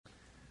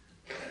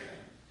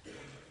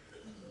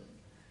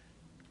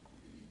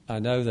I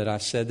know that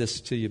I've said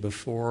this to you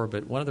before,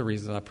 but one of the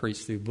reasons I preach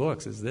through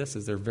books is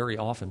there are very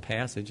often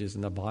passages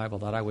in the Bible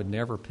that I would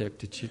never pick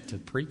to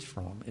preach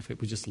from if it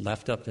was just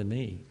left up to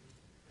me.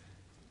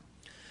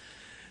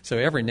 So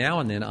every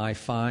now and then I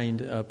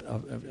find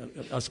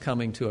us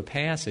coming to a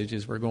passage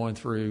as we're going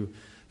through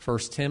 1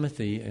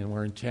 Timothy, and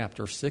we're in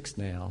chapter 6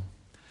 now.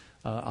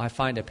 I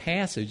find a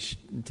passage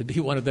to be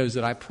one of those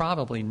that I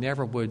probably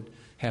never would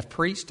have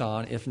preached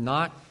on if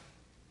not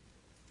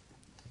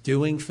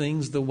doing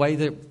things the way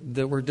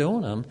that we're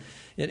doing them.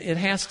 It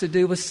has to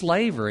do with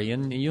slavery.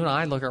 And you and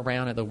I look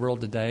around at the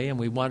world today and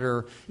we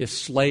wonder if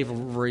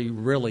slavery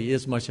really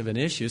is much of an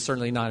issue. It's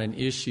certainly not an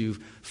issue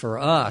for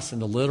us in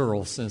the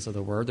literal sense of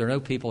the word. There are no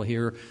people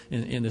here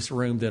in this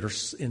room that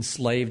are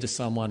enslaved to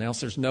someone else.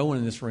 There's no one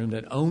in this room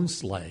that owns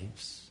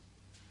slaves.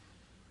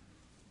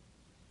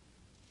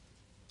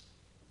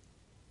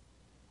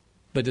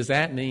 But does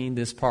that mean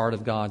this part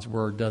of God's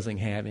word doesn't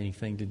have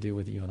anything to do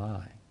with you and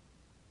I?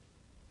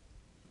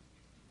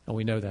 And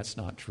we know that's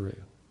not true.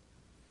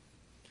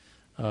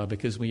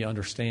 Because we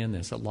understand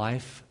this, that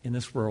life in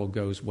this world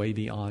goes way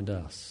beyond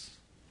us.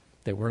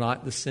 That we're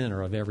not the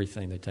center of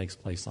everything that takes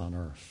place on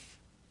earth.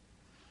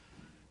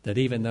 That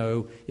even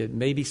though it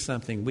may be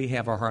something we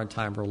have a hard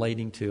time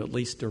relating to, at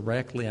least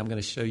directly, I'm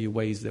going to show you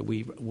ways that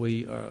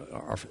we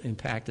are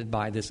impacted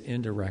by this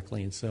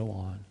indirectly and so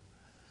on.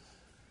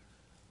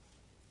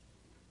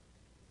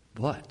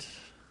 But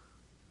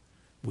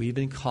we've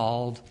been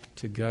called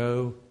to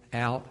go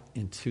out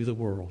into the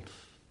world.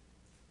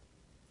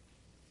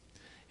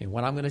 And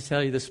what I'm going to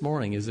tell you this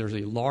morning is there's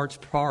a large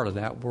part of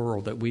that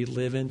world that we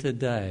live in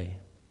today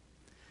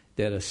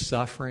that is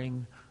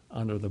suffering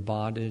under the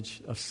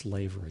bondage of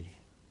slavery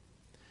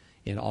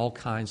in all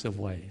kinds of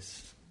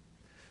ways.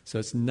 So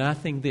it's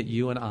nothing that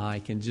you and I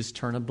can just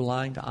turn a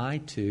blind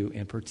eye to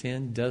and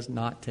pretend does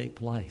not take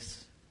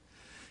place.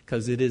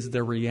 Because it is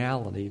the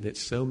reality that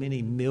so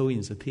many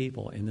millions of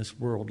people in this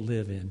world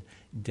live in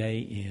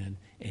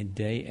and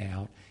day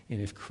out.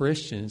 And if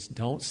Christians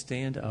don't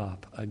stand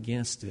up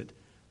against it,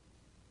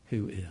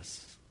 who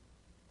is?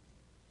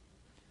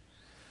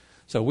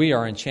 So we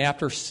are in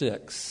chapter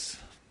 6.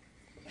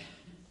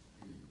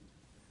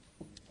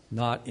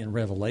 Not in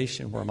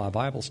Revelation, where my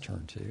Bible's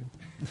turned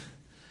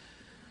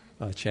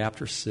to.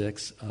 Chapter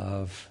 6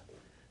 of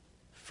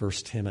 1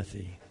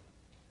 Timothy.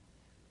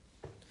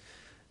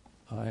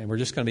 And we're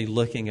just going to be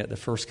looking at the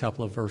first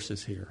couple of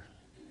verses here.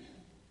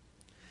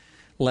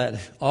 Let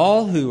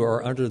all who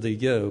are under the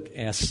yoke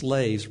as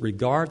slaves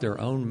regard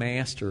their own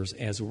masters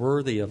as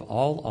worthy of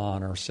all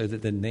honor, so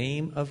that the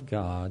name of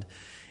God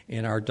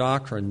and our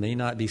doctrine may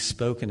not be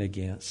spoken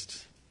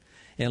against.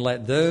 And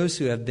let those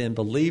who have been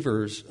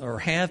believers or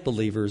have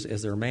believers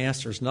as their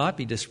masters not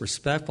be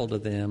disrespectful to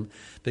them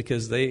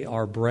because they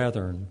are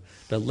brethren,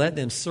 but let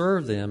them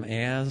serve them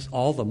as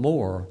all the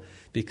more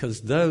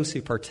because those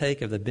who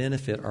partake of the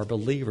benefit are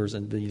believers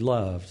and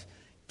beloved.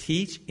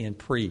 Teach and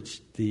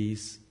preach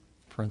these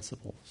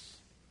principles.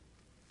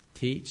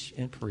 Teach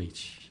and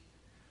preach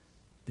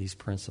these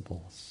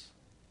principles.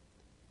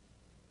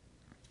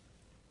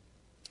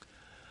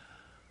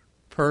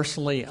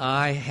 Personally,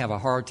 I have a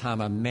hard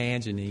time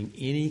imagining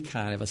any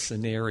kind of a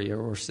scenario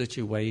or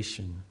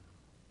situation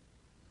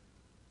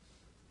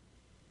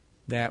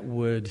that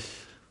would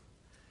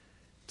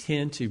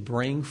tend to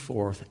bring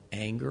forth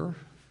anger,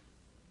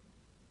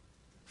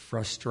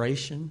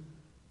 frustration,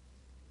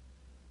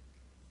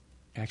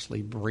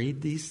 actually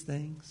breed these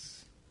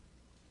things,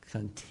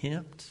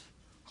 contempt,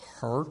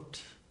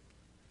 hurt,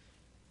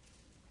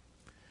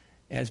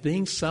 as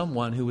being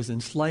someone who was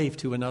enslaved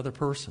to another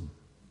person.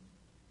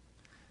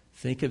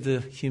 Think of the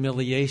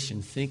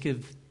humiliation. Think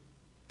of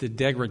the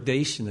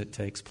degradation that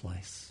takes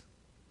place.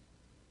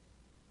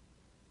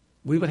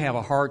 We would have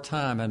a hard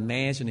time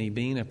imagining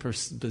being in a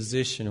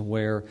position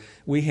where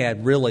we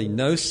had really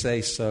no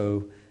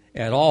say-so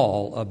at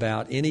all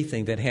about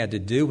anything that had to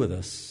do with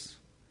us.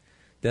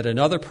 That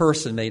another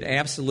person made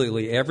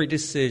absolutely every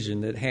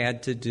decision that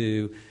had to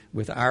do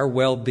with our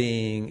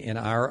well-being and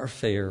our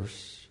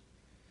affairs.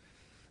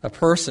 A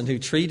person who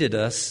treated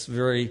us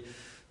very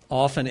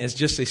often as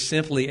just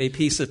simply a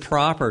piece of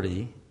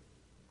property.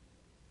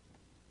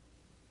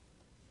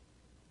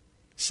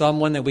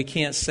 Someone that we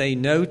can't say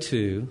no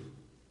to.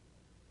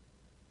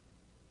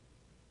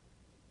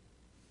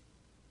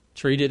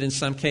 Treated in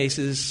some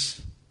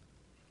cases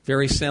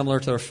very similar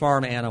to a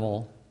farm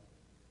animal.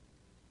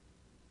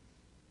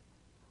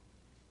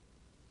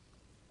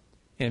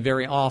 And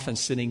very often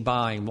sitting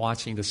by and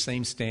watching the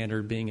same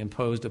standard being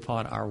imposed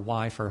upon our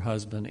wife, our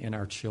husband, and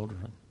our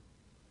children.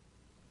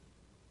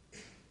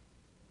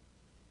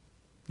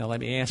 Now let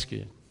me ask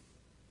you,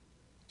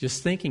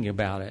 just thinking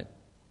about it,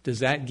 does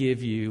that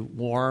give you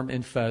warm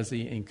and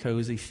fuzzy and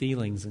cozy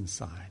feelings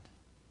inside?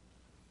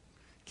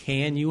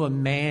 Can you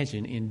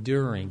imagine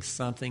enduring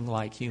something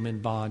like human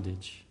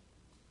bondage?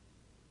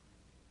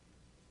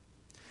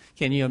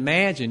 Can you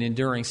imagine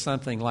enduring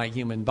something like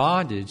human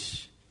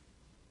bondage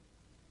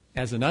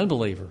as an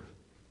unbeliever?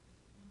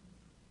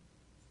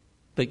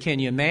 But can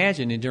you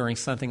imagine enduring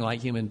something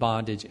like human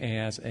bondage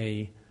as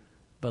a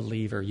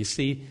believer. You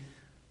see,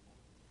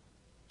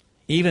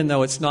 even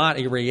though it's not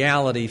a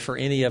reality for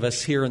any of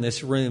us here in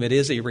this room, it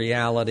is a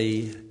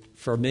reality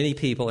for many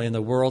people in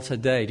the world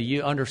today. Do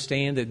you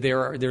understand that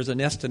there's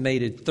an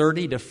estimated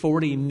 30 to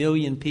 40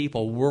 million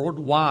people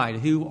worldwide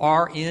who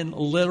are in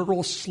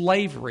literal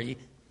slavery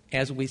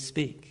as we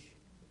speak?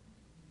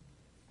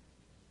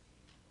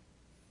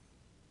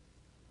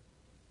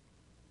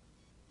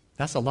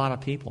 That's a lot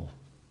of people.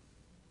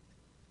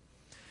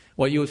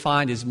 What you would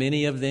find is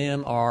many of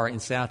them are in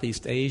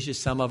Southeast Asia,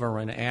 some of them are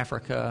in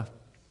Africa,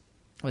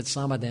 but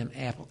some of them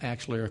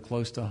actually are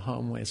close to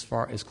home, as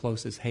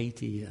close as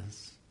Haiti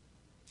is.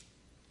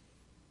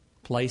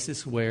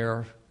 Places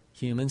where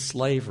human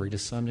slavery, to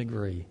some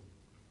degree,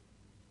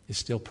 is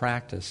still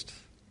practiced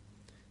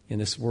in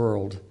this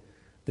world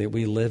that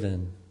we live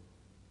in.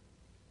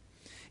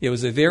 It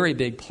was a very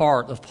big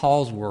part of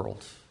Paul's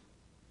world.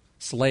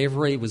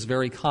 Slavery was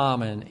very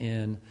common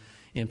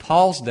in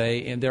Paul's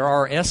day, and there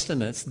are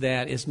estimates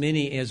that as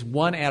many as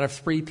 1 out of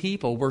 3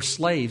 people were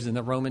slaves in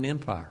the Roman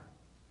Empire.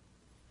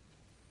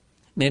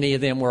 Many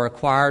of them were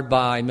acquired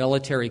by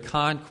military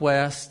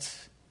conquest.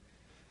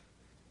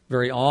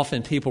 Very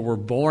often people were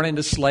born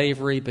into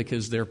slavery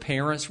because their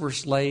parents were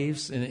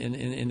slaves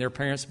and their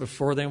parents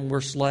before them were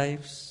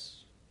slaves.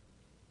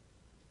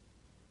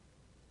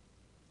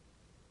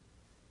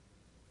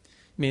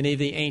 Many of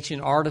the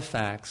ancient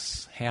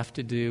artifacts have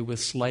to do with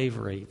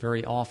slavery.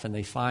 Very often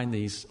they find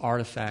these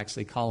artifacts,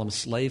 they call them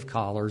slave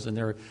collars, and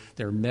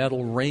they're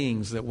metal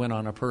rings that went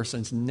on a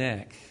person's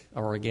neck,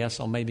 or I guess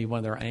on maybe one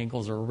of their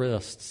ankles or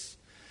wrists,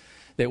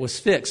 that was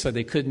fixed so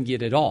they couldn't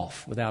get it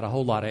off without a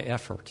whole lot of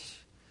effort.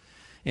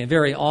 And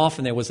very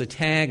often there was a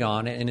tag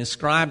on it, and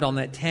inscribed on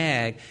that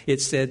tag, it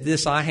said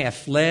this: "I have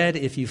fled.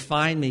 If you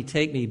find me,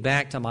 take me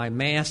back to my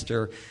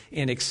master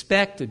and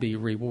expect to be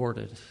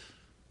rewarded."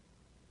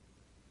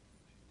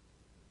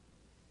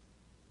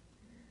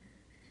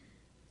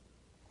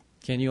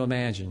 Can you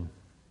imagine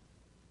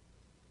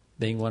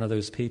being one of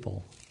those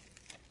people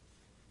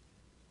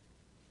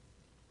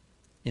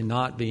and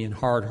not being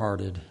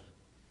hard-hearted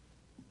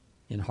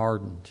and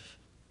hardened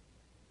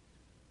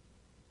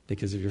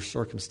because of your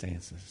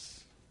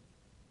circumstances?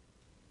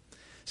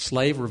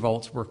 Slave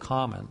revolts were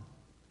common.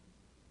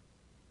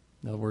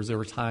 In other words, there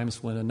were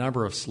times when a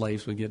number of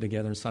slaves would get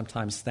together, and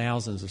sometimes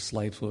thousands of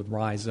slaves would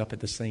rise up at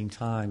the same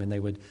time, and they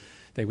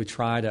would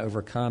try to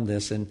overcome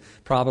this. And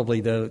probably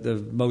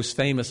the most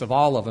famous of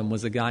all of them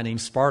was a guy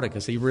named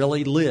Spartacus. He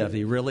really lived.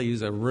 He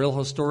was a real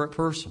historic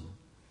person.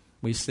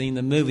 We've seen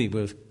the movie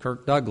with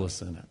Kirk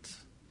Douglas in it,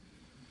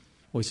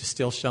 which is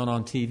still shown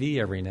on TV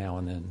every now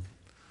and then.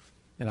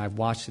 And I've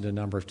watched it a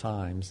number of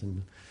times.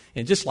 And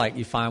just like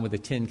you find with the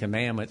Ten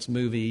Commandments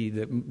movie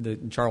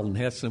that Charlton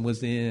Heston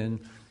was in,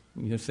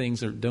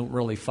 things that don't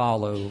really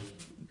follow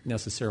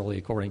necessarily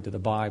according to the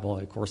Bible.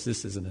 Of course,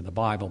 this isn't in the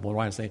Bible, but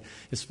what I'm saying,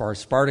 as far as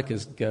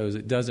Spartacus goes,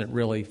 it doesn't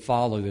really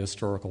follow the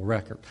historical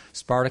record.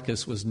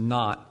 Spartacus was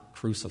not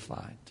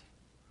crucified.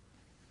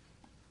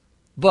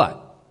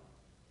 But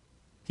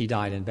he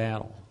died in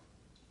battle,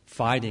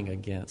 fighting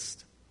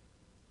against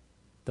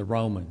the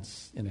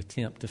Romans in an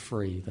attempt to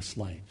free the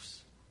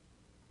slaves.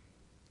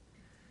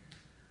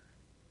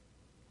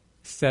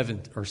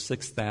 7,000 or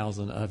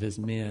 6,000 of his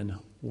men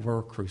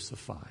were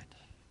crucified.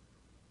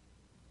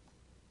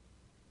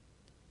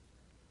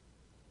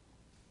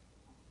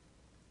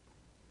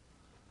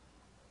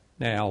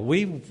 Now,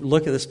 we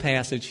look at this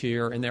passage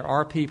here, and there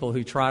are people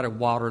who try to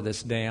water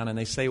this down, and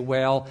they say,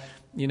 well,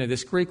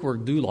 this Greek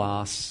word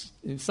doulos,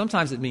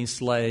 sometimes it means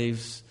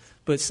slaves,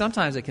 but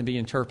sometimes it can be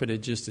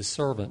interpreted just as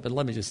servant. But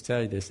let me just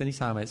tell you this.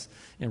 Anytime it's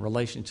in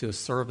relation to a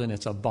servant,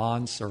 it's a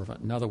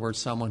bondservant. In other words,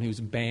 someone who's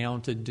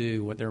bound to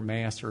do what their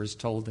master has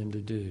told them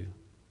to do.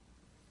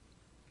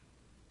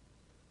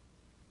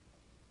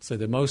 So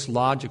the most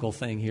logical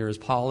thing here is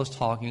Paul is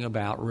talking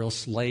about real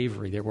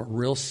slavery. There were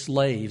real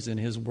slaves in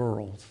his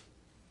world.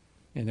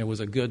 And there was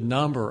a good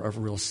number of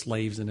real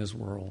slaves in his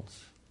world.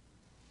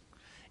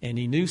 And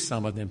he knew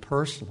some of them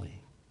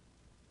personally.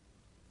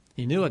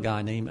 He knew a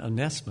guy named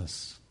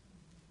Onesimus,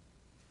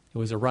 who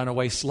was a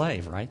runaway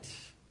slave, right?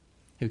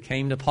 Who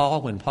came to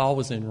Paul when Paul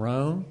was in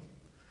Rome.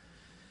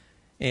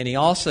 And he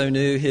also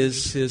knew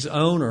his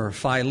owner,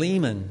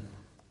 Philemon,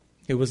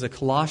 who was a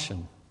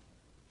Colossian.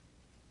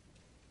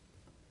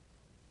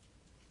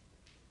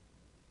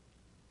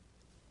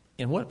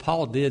 And what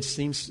Paul did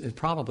it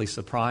probably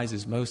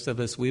surprises most of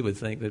us. We would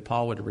think that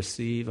Paul would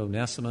receive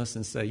Onesimus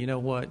and say, you know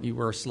what, you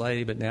were a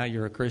slave, but now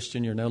you're a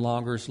Christian, you're no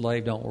longer a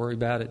slave, don't worry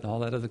about it, and all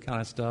that other kind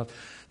of stuff.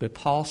 But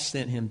Paul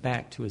sent him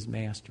back to his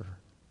master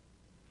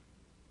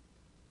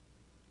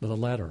with a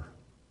letter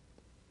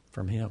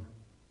from him.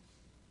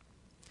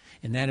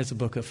 And that is the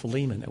book of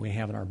Philemon that we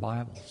have in our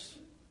Bibles.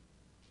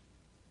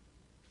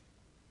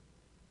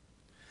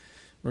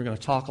 We're going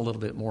to talk a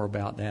little bit more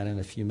about that in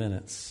a few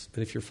minutes.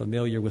 But if you're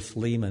familiar with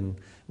Philemon,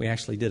 we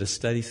actually did a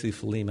study through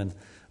Philemon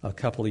a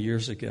couple of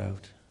years ago.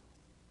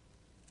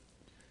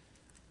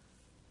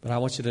 But I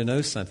want you to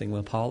know something.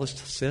 When Paul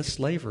says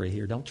slavery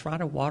here, don't try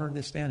to water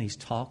this down. He's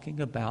talking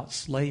about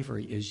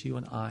slavery as you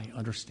and I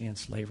understand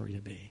slavery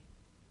to be.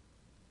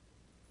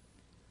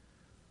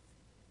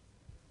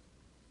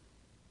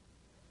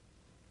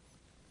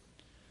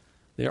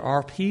 There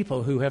are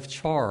people who have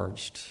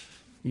charged,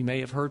 you may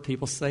have heard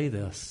people say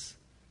this,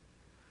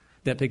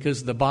 that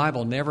because the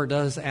Bible never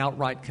does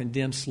outright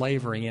condemn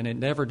slavery, and it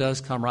never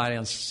does come right out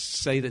and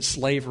say that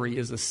slavery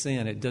is a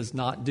sin. It does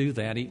not do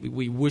that.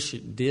 We wish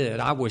it did.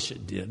 I wish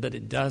it did, but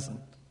it doesn't.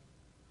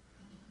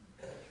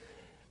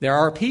 There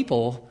are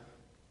people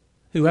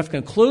who have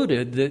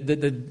concluded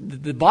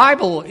that the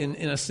Bible,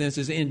 in a sense,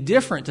 is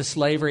indifferent to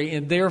slavery,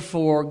 and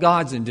therefore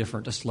God's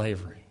indifferent to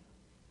slavery.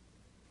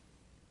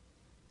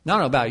 Now, I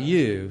don't know about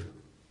you,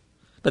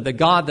 but the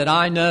God that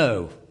I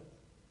know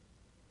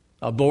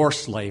abhors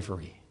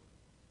slavery.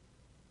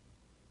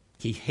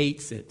 He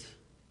hates it.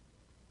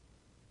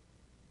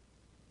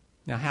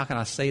 Now, how can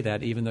I say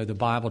that even though the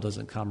Bible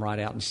doesn't come right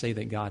out and say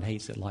that God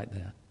hates it like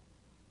that?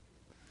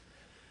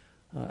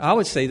 I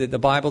would say that the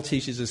Bible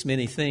teaches us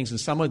many things, and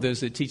some of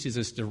those it teaches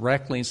us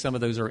directly, and some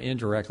of those are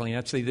indirectly. And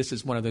I'd say this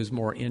is one of those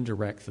more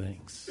indirect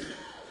things.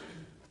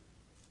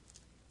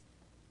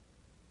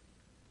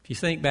 If you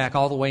think back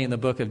all the way in the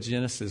book of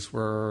Genesis,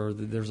 where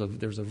there's a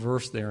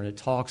verse there, and it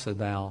talks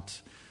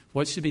about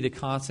what should be the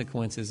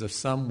consequences of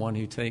someone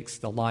who takes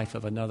the life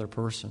of another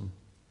person.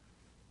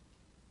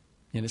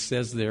 And it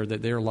says there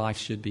that their blood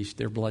should be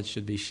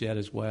shed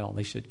as well.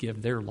 They should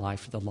give their life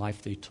for the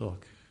life they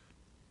took.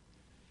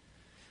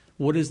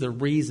 What is the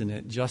reason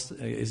it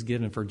is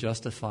given for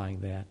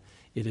justifying that?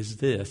 It is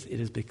this. It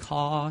is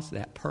because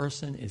that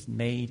person is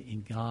made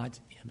in God's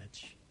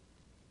image.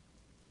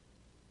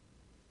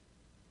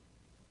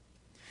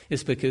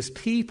 It's because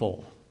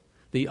people,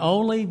 the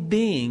only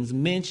beings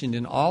mentioned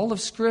in all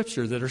of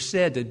Scripture that are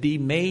said to be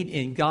made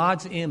in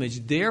God's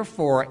image,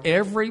 therefore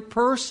every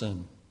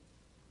person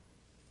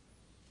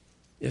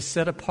is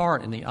set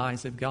apart in the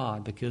eyes of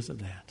God because of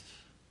that.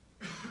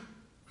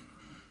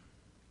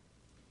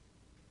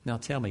 Now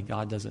tell me,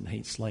 God doesn't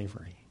hate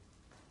slavery.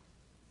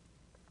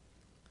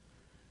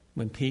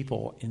 When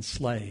people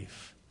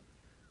enslave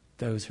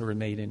those who are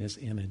made in His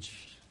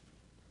image.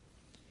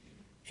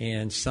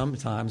 And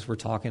sometimes we're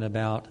talking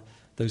about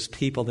those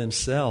people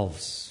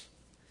themselves.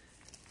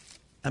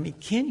 I mean,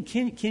 can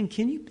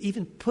you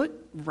even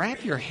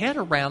wrap your head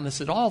around this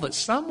at all, that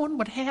someone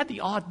would have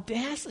the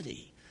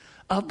audacity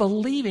of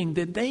believing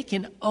that they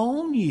can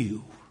own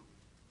you?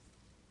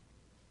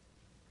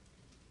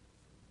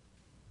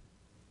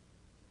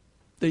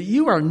 That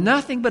you are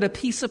nothing but a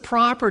piece of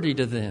property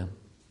to them.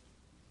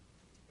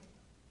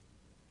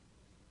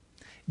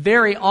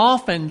 Very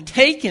often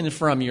taken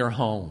from your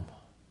home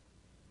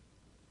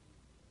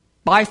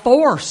by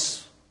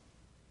force.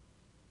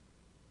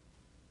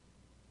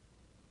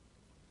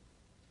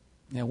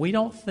 Now, we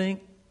don't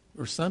think,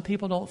 or some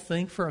people don't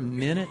think for a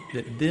minute,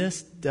 that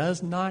this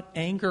does not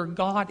anger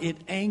God. It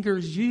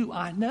angers you,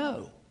 I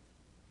know.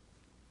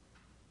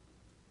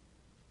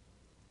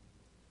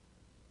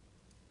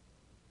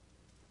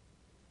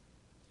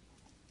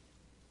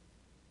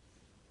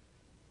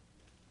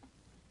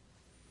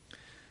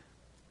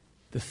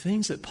 The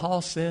things that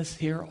Paul says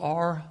here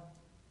are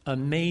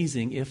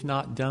amazing, if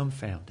not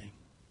dumbfounding.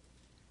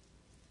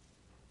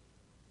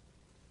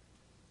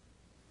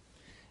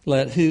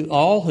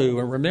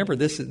 And remember,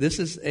 this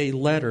is a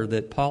letter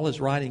that Paul is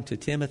writing to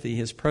Timothy,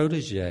 his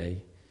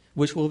protege,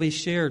 which will be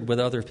shared with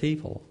other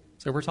people.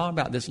 So we're talking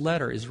about this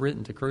letter is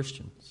written to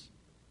Christians,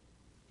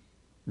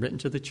 written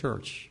to the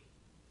church,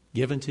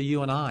 given to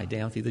you and I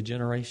down through the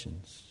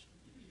generations.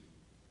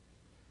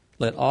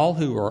 Let all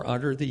who are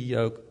under the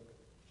yoke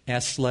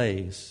as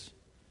slaves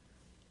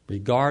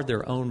regard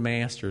their own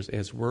masters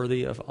as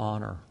worthy of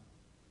honor.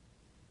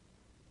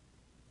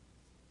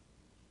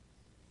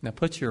 Now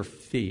put your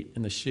feet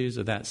in the shoes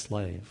of that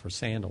slave, or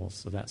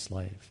sandals of that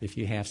slave. If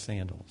you have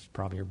sandals,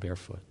 probably you're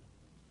barefoot.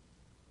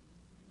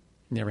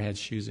 Never had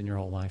shoes in your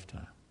whole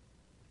lifetime.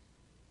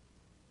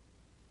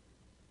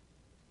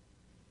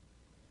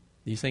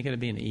 Do you think it would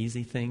be an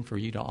easy thing for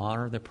you to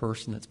honor the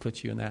person that's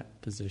put you in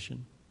that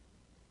position?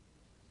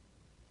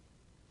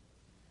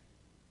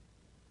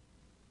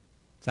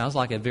 Sounds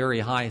like a very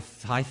high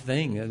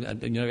thing,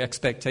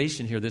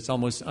 expectation here that's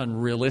almost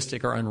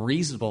unrealistic or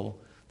unreasonable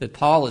that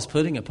Paul is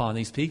putting upon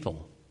these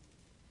people.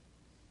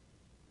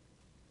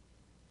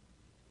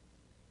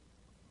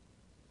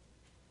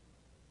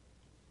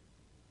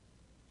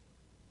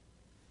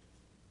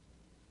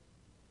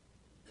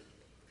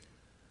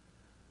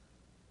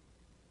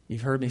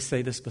 You've heard me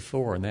say this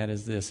before, and that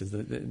is this, is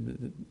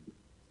that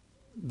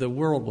the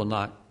world will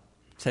not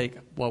take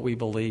what we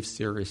believe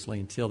seriously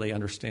until they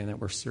understand that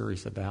we're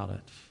serious about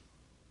it.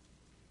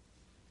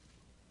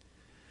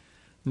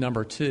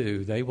 Number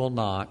two, they will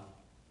not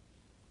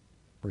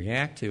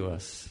react to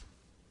us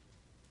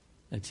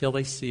until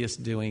they see us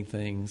doing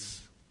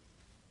things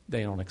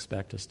they don't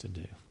expect us to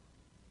do.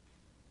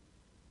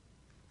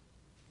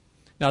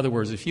 In other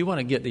words, if you want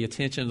to get the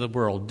attention of the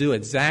world, do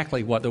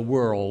exactly what the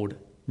world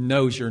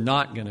knows you're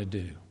not going to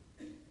do.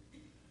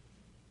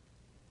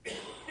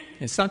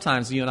 And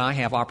sometimes you and I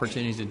have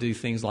opportunities to do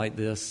things like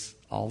this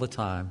all the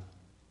time.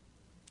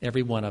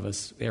 Every one of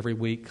us, every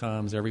week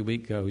comes, every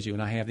week goes. You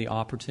and I have the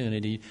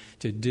opportunity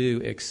to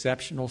do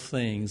exceptional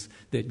things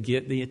that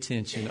get the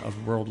attention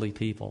of worldly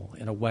people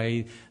in a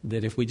way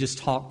that if we just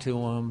talk to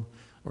them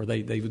or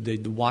they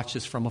watch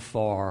us from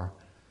afar,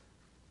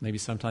 maybe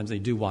sometimes they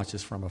do watch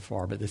us from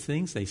afar, but the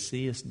things they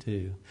see us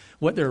do,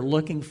 what they're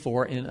looking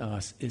for in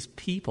us is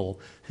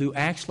people who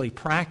actually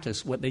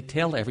practice what they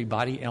tell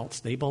everybody else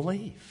they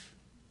believe.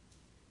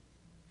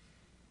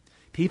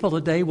 People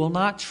today will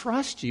not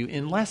trust you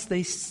unless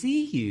they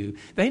see you.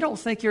 They don't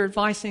think your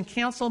advice and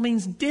counsel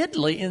means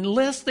diddly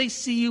unless they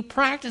see you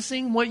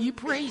practicing what you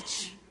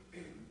preach.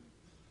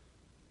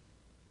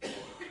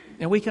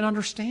 And we can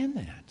understand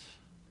that.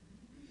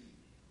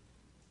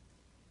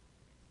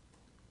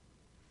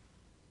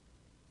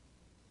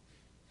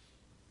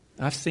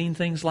 I've seen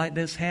things like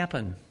this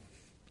happen.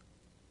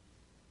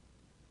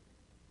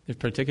 There's a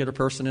particular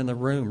person in the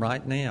room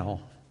right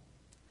now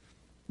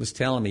was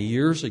telling me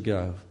years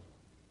ago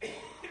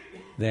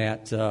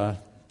that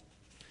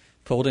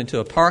pulled into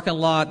a parking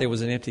lot. There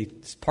was an empty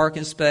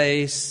parking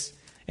space,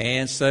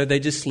 and so they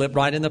just slipped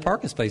right in the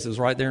parking space. It was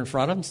right there in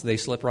front of them, so they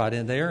slip right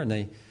in there,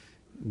 and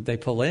they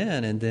pull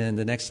in, and then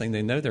the next thing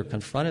they know, they're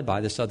confronted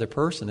by this other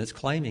person that's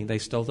claiming they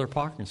stole their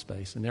parking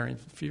space, and they're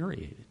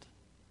infuriated.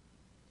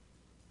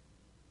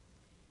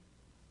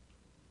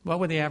 What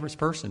would the average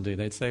person do?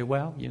 They'd say,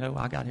 well,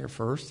 I got here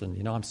first,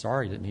 and, I'm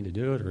sorry, didn't mean to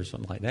do it, or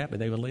something like that, but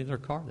they would leave their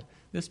car there.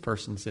 This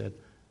person said,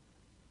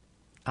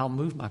 I'll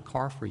move my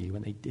car for you,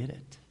 and they did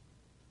it.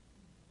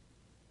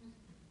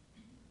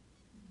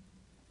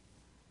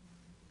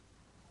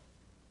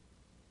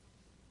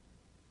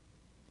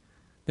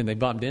 Then they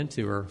bumped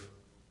into her,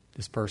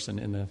 this person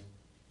in the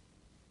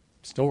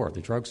store,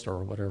 the drugstore,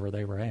 or whatever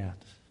they were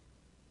at.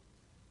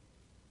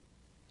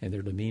 And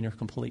their demeanor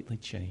completely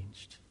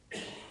changed.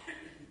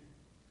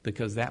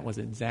 Because that was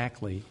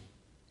exactly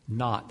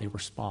not the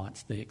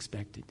response they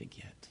expected to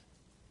get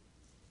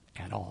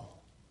at all.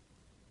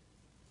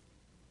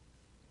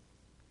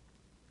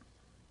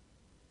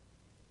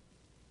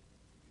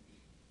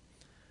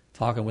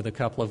 Talking with a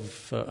couple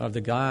of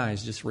the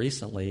guys just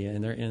recently,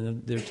 and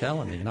they're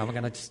telling me, and I'm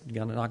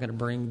not going to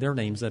bring their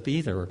names up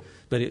either,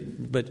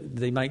 but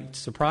they might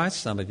surprise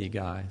some of you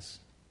guys.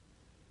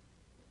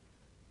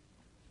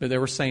 But they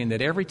were saying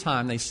that every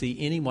time they see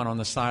anyone on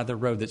the side of the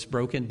road that's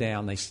broken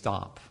down, they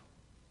stop.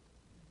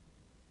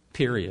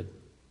 Period.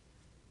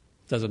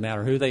 Doesn't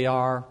matter who they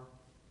are.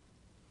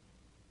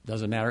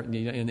 Doesn't matter.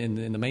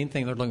 And the main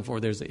thing they're looking for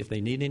is if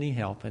they need any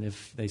help, and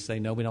if they say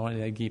no, we don't want it,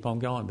 they keep on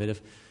going. But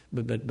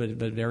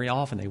very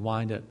often they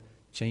wind up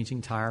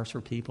changing tires for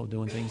people,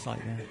 doing things like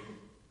that.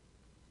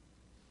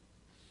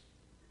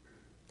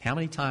 How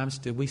many times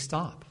did we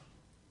stop?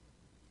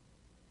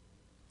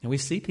 And we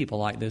see people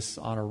like this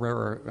on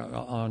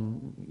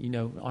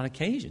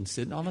occasion,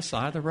 sitting on the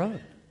side of the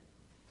road.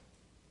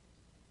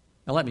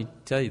 Now let me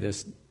tell you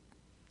this.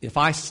 If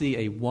I see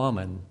a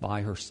woman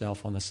by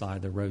herself on the side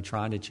of the road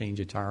trying to change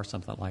a tire or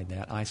something like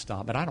that, I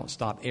stop. But I don't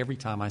stop every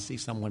time I see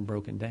someone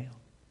broken down.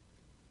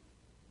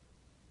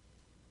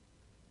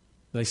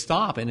 They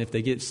stop, and if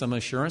they get some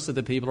assurance that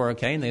the people are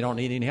okay and they don't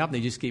need any help,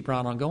 they just keep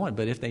right on going.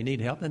 But if they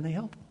need help, then they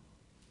help them.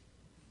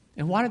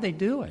 And why do they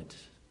do it?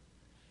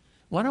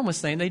 One of them was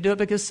saying they do it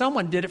because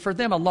someone did it for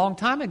them a long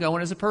time ago,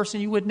 and as a person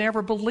you would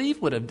never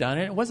believe would have done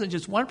it. It wasn't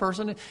just one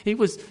person. He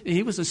was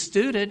a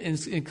student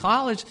in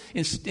college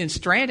and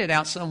stranded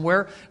out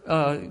somewhere,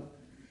 and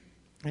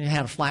he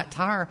had a flat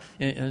tire,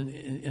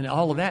 and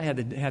all of that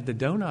had the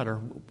donut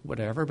or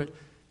whatever. But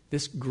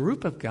this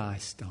group of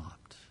guys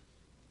stopped,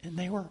 and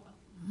they were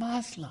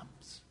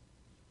Muslims.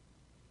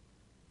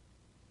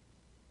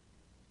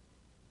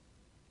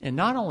 And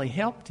not only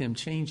helped him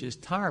change his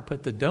tire,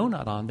 put the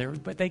donut on there,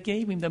 but they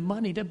gave him the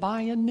money to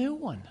buy a new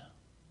one.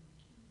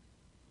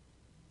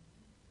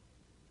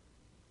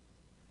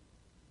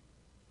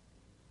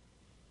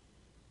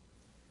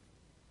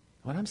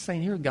 What I'm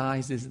saying here,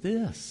 guys, is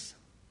this.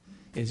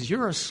 Is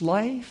you're a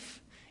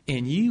slave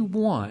and you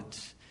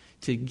want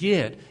to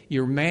get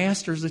your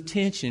master's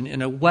attention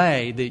in a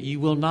way that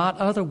you will not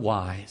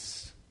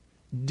otherwise.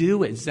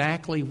 Do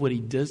exactly what he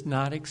does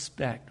not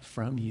expect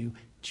from you.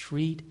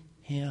 Treat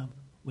him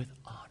with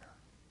honor.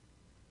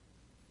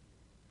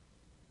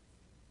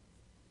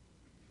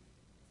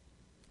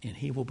 And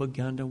he will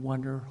begin to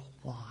wonder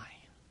why.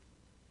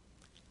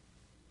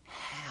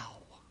 How?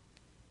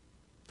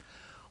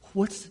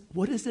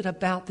 What is it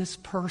about this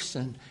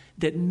person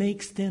that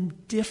makes them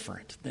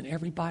different than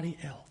everybody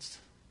else?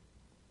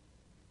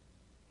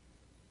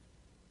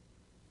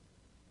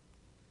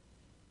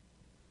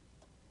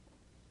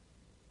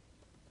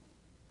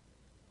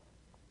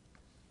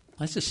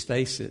 Let's just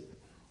face it.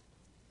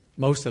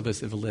 Most of us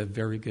have lived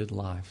very good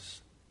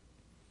lives.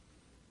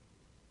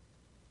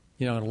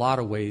 In a lot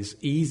of ways,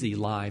 easy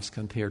lives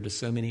compared to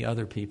so many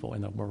other people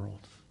in the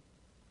world.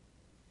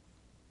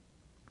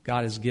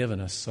 God has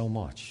given us so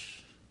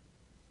much.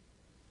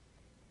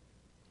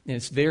 And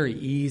it's very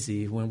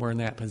easy when we're in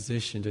that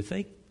position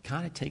to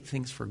kind of take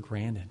things for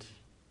granted.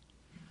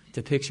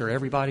 To picture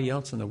everybody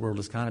else in the world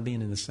as kind of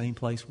being in the same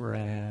place we're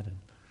at. And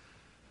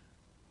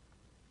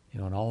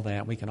And all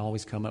that. We can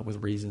always come up with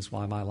reasons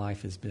why my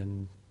life has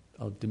been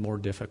more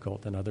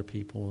difficult than other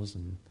people's,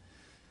 and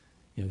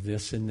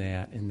this and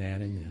that and that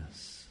and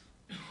this.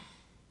 Do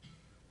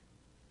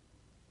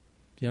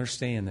you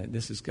understand that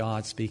this is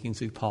God speaking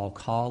through Paul,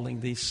 calling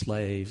these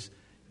slaves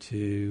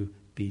to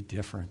be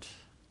different,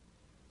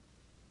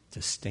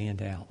 to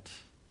stand out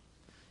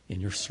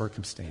in your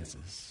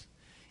circumstances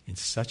in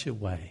such a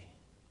way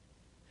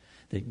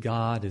that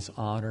God is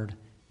honored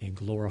and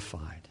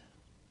glorified.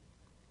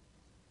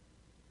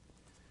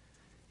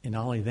 And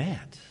not only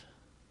that,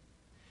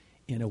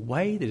 in a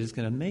way that is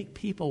going to make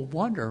people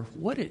wonder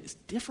what is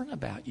different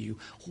about you.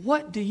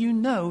 What do you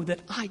know that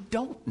I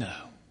don't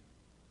know?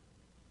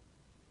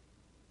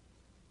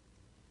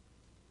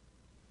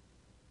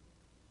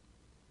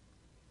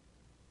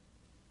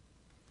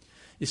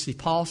 You see,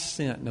 Paul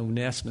sent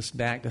Onesimus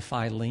back to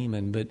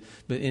Philemon, but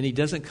and he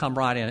doesn't come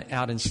right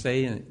out and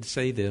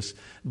say this,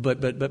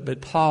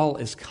 but Paul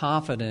is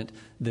confident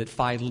that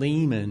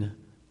Philemon,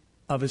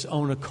 of his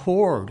own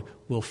accord,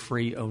 will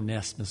free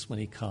Onesimus when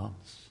he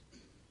comes,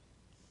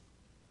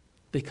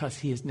 because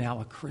he is now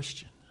a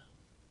Christian.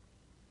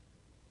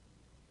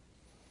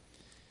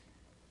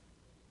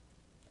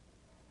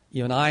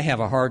 You and I have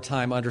a hard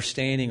time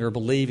understanding or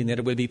believing that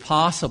it would be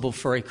possible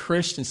for a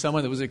Christian,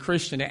 someone that was a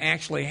Christian, to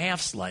actually have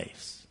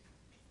slaves.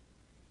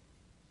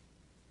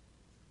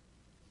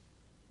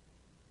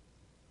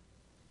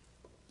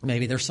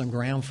 Maybe there's some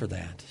ground for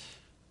that.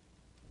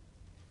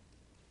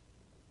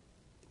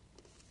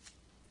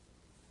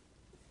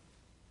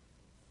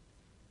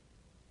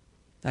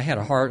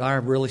 I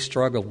really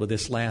struggled with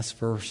this last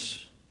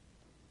verse.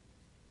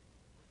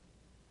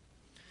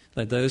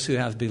 Let those who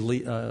have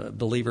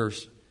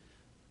believers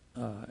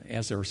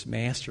as their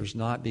masters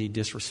not be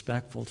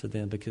disrespectful to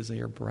them because they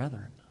are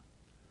brethren.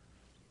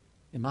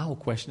 And my whole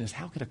question is,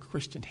 how could a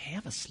Christian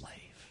have a slave?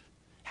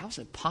 How is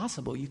it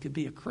possible you could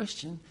be a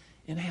Christian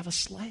and have a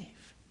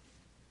slave?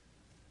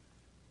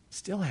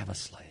 Still have a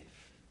slave.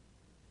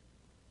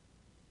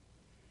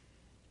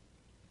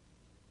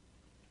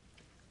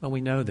 Well, we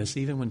know this.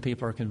 Even when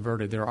people are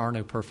converted, there are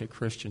no perfect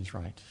Christians,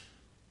 right?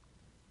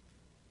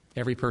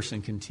 Every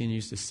person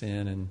continues to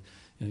sin, and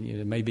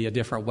it may be a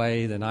different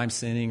way than I'm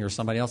sinning or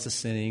somebody else is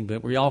sinning,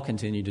 but we all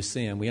continue to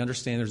sin. We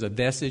understand there's a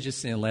vestige of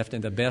sin left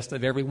in the best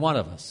of every one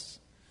of us.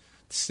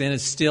 Sin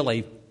is still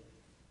a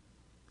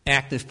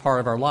active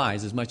part of our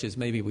lives. As much as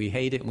maybe we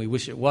hate it and we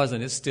wish it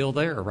wasn't, it's still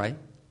there, right?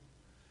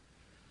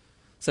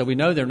 So we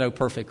know there are no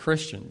perfect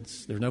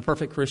Christians. There's no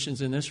perfect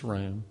Christians in this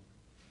room.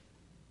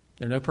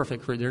 There's never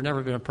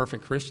been a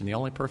perfect Christian. The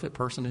only perfect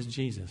person is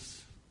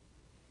Jesus.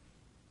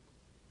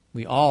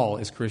 We all,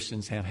 as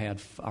Christians, have had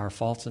our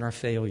faults and our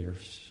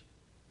failures.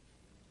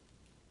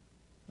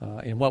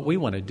 And what we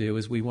want to do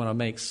is we want to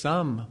make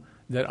some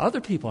that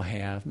other people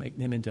have, make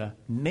them into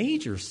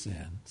major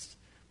sins.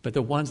 But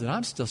the ones that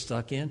I'm still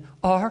stuck in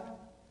are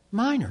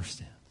minor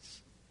sins.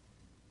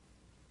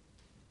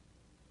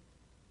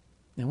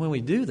 And when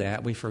we do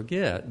that, we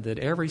forget that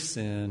every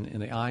sin in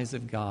the eyes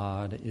of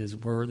God is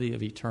worthy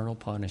of eternal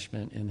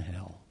punishment in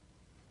hell.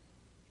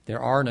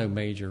 There are no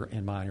major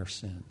and minor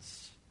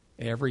sins.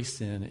 Every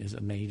sin is a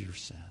major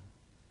sin.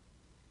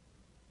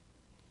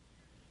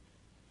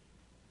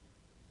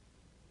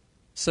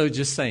 So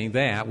just saying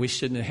that, we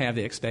shouldn't have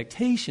the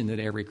expectation that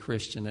every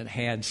Christian that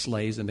had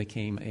slaves and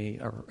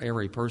or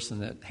every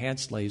person that had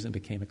slaves and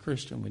became a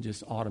Christian would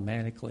just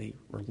automatically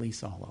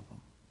release all of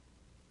them.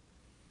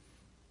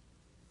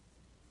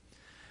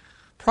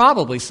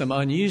 Probably some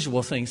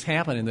unusual things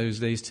happened in those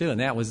days too, and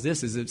that was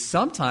this, is that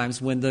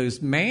sometimes when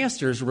those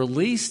masters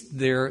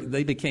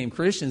they became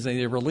Christians and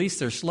they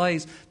released their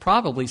slaves,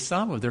 probably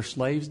some of their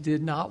slaves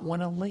did not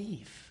want to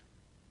leave.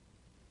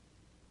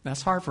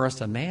 That's hard for us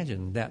to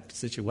imagine that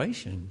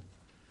situation.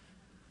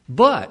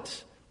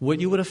 But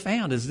what you would have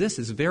found is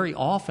very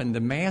often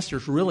the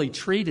masters really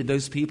treated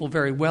those people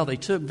very well. They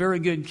took very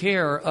good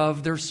care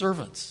of their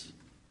servants.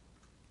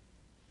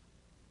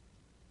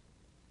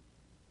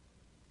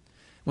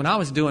 When I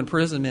was doing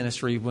prison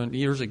ministry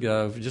years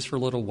ago, just for a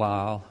little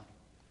while,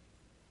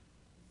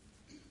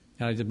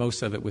 and I did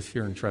most of it with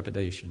fear and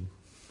trepidation.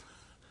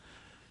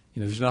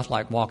 There's nothing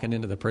like walking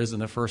into the prison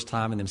the first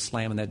time and then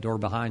slamming that door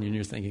behind you, and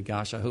you're thinking,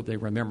 gosh, I hope they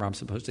remember I'm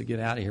supposed to get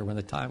out of here when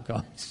the time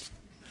comes.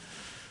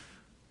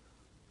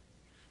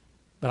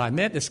 But I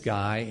met this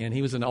guy, and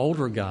he was an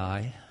older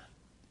guy.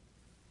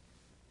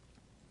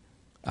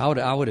 I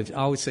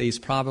would say he's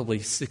probably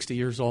 60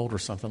 years old or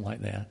something like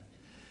that.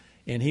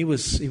 And he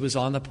was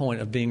on the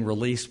point of being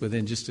released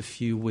within just a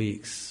few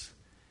weeks,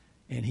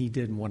 and he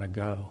didn't want to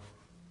go.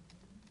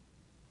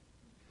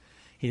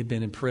 He had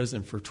been in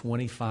prison for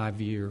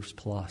 25 years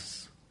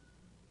plus,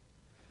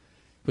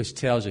 which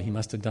tells you he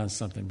must have done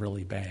something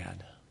really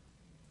bad.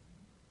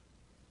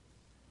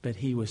 But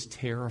he was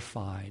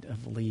terrified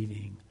of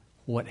leaving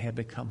what had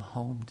become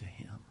home to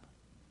him.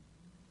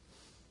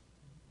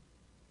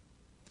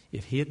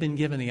 If he had been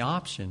given the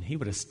option, he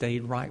would have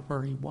stayed right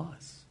where he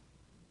was.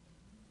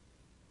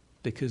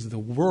 Because the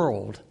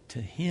world, to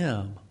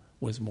him,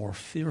 was more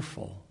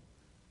fearful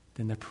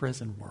than the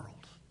prison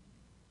world.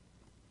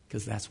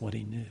 because that's what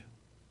he knew.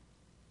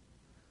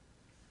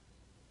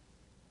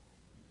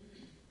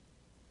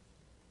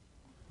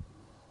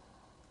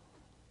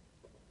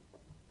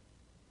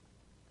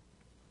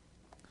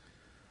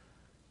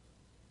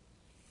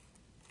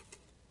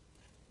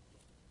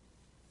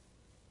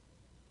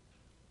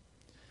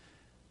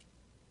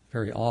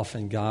 Very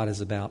often, God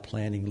is about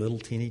planting little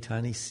teeny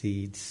tiny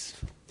seeds.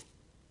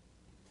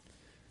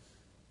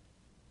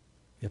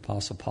 The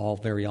Apostle Paul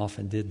very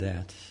often did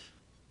that,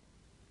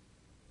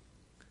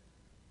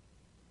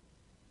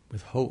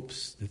 with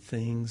hopes that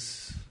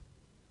things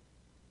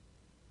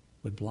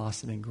would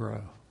blossom and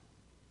grow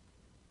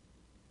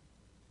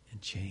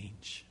and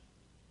change.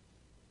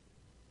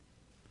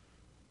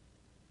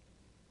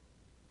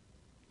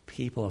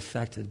 People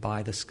affected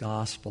by this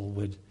gospel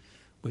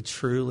would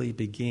truly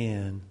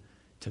begin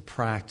to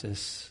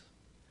practice,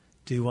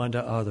 do unto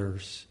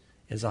others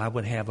as I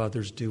would have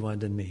others do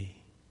unto me.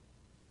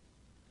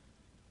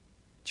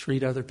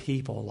 Treat other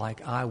people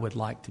like I would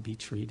like to be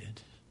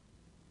treated,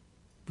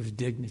 with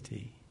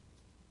dignity.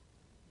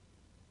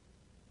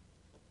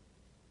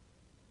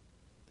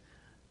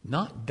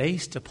 Not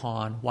based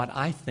upon what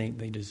I think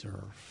they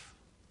deserve.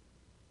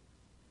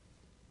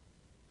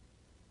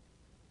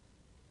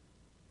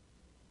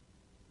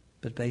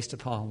 But based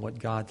upon what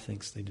God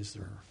thinks they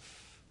deserve.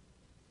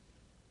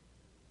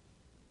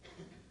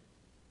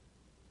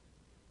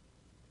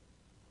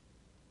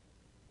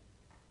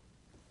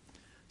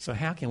 So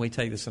how can we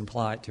take this and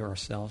apply it to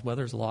ourselves? Well,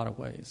 there's a lot of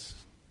ways.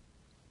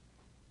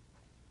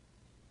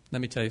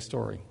 Let me tell you a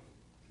story.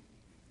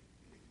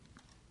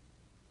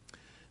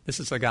 This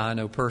is a guy I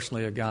know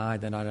personally, a guy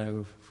that I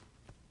know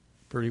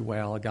pretty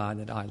well, a guy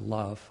that I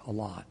love a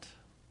lot.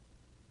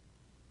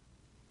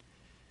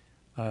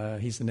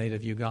 He's a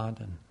native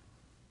Ugandan.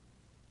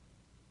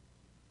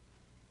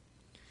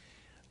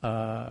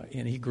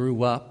 And he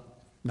grew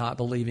up not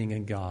believing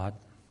in God,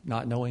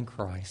 not knowing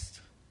Christ.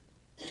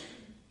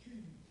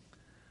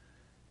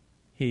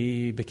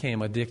 He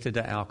became addicted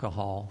to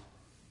alcohol.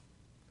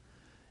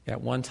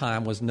 At one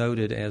time was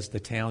noted as the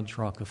town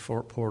drunk of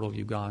Fort Portal,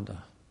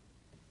 Uganda.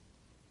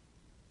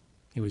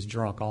 He was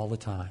drunk all the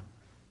time.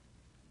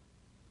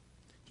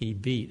 He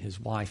beat his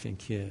wife and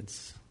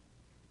kids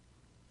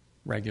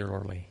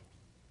regularly.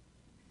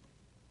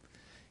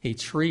 He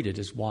treated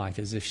his wife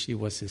as if she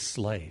was his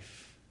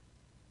slave.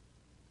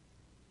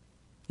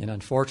 And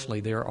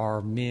unfortunately, there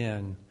are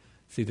men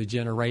through the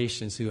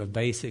generations who have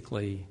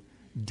basically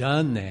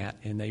done that,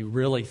 and they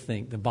really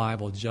think the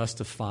Bible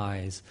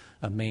justifies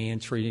a man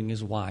treating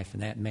his wife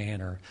in that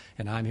manner.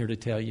 And I'm here to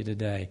tell you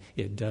today,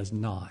 it does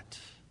not.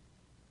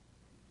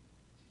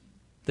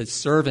 That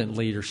servant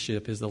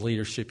leadership is the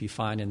leadership you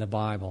find in the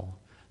Bible,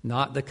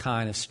 not the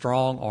kind of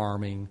strong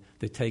arming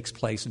that takes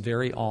place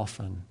very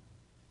often.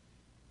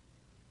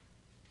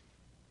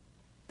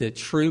 That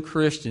true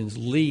Christians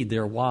lead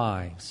their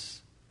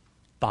wives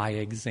by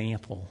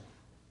example,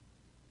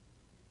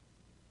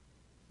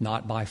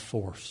 not by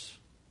force.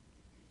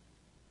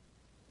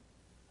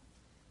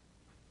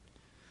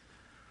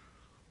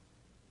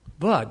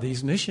 But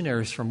these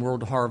missionaries from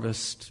World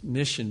Harvest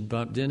Mission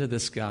bumped into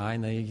this guy,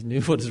 and they knew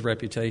what his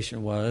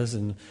reputation was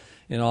and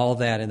all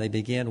that, and they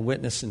began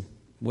witnessing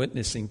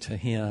to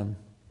him.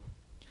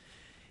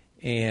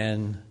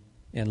 And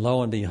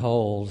lo and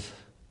behold,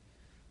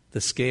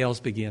 the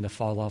scales began to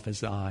fall off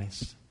his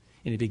eyes.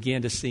 And he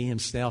began to see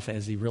himself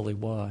as he really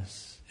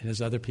was, and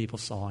as other people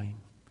saw him.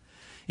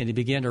 And he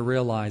began to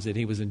realize that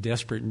he was in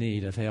desperate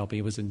need of help.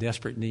 He was in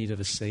desperate need of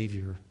a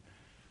Savior.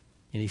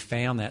 And he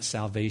found that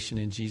salvation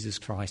in Jesus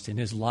Christ, and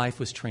his life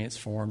was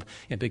transformed.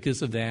 And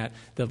because of that,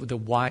 the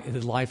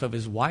life of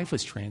his wife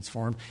was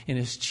transformed, and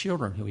his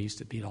children, who he used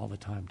to beat all the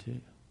time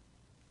too.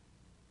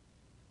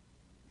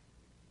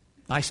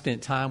 I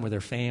spent time with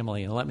their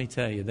family, and let me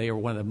tell you, they are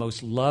one of the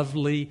most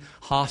lovely,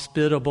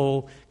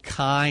 hospitable,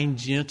 kind,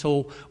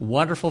 gentle,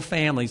 wonderful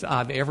families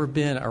I've ever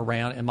been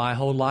around in my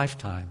whole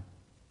lifetime.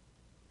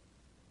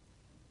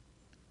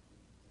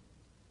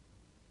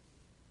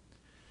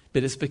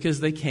 But it's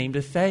because they came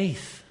to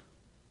faith.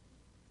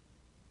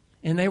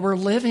 And they were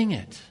living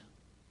it.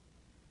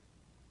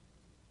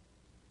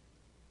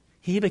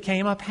 He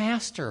became a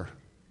pastor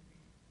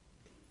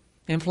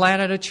and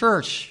planted a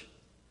church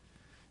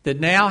that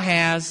now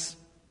has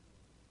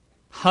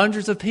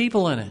hundreds of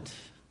people in it.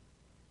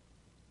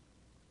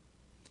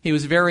 He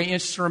was very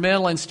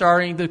instrumental in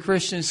starting the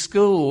Christian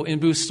school in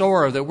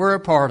Busora that we're a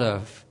part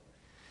of,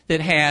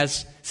 that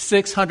has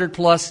 600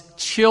 plus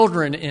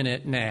children in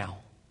it now.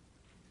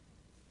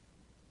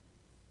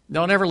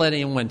 Don't ever let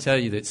anyone tell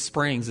you that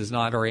Springs is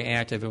not very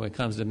active when it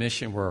comes to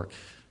mission work,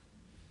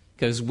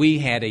 because we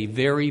had a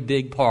very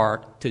big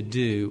part to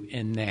do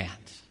in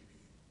that.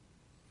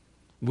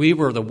 We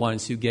were the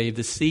ones who gave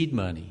the seed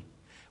money.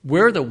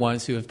 We're the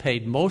ones who have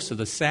paid most of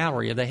the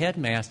salary of the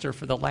headmaster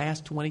for the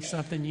last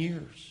 20-something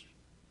years.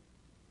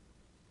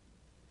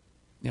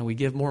 Now, we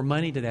give more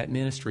money to that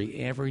ministry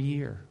every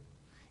year.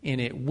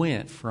 And it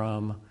went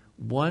from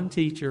one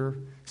teacher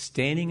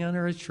standing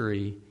under a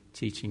tree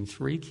teaching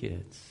 3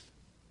 kids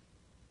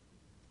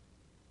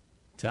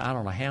to I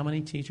don't know how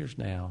many teachers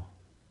now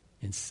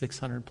and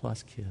 600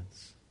 plus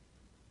kids.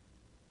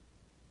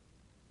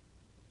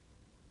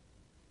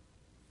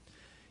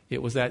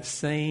 It was that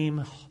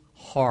same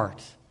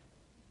heart,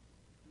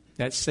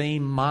 that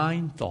same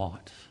mind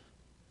thought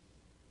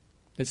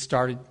that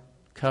started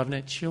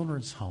Covenant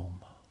Children's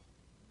Home.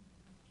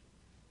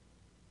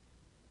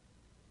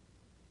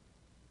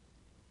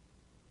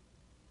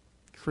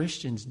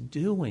 Christians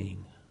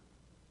doing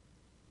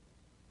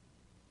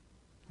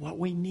what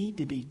we need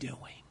to be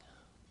doing.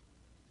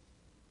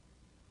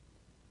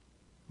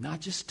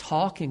 Not just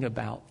talking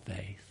about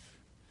faith,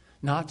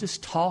 not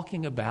just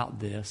talking about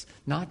this,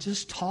 not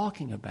just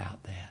talking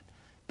about that,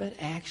 but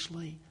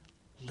actually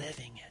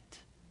living it,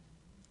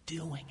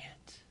 doing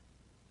it.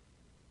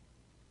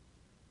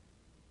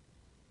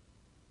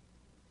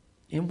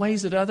 In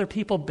ways that other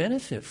people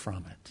benefit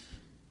from it.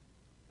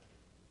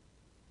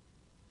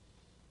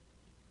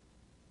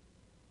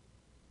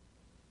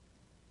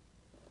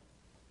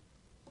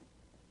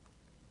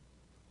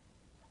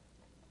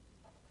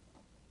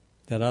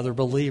 That other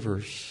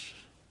believers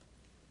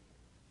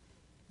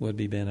would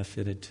be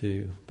benefited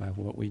too by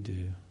what we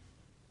do.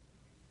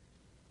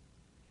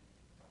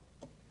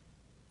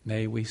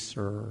 May we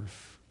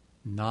serve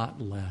not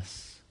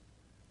less,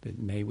 but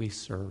may we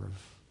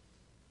serve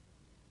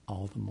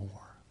all the more.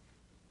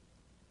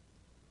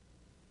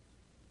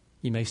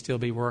 You may still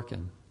be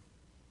working.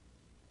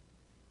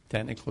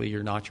 Technically,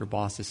 you're not your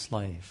boss's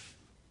slave.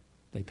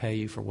 They pay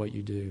you for what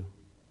you do,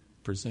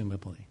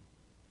 presumably.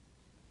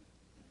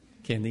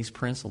 Can these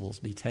principles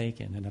be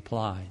taken and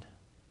applied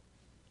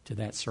to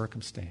that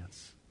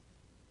circumstance?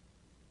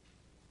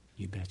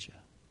 You betcha.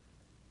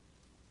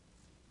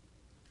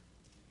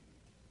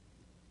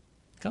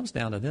 It comes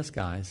down to this,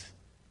 guys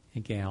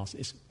and gals,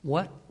 is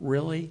what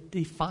really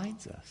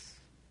defines us.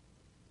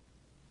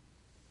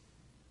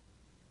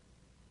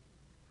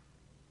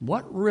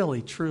 What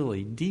really,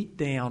 truly, deep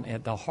down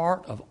at the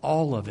heart of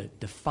all of it,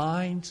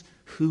 defines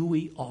who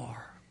we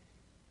are?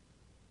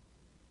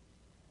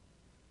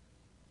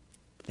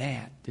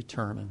 That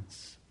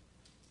determines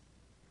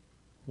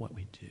what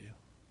we do.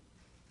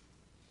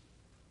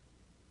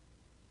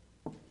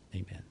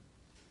 Amen.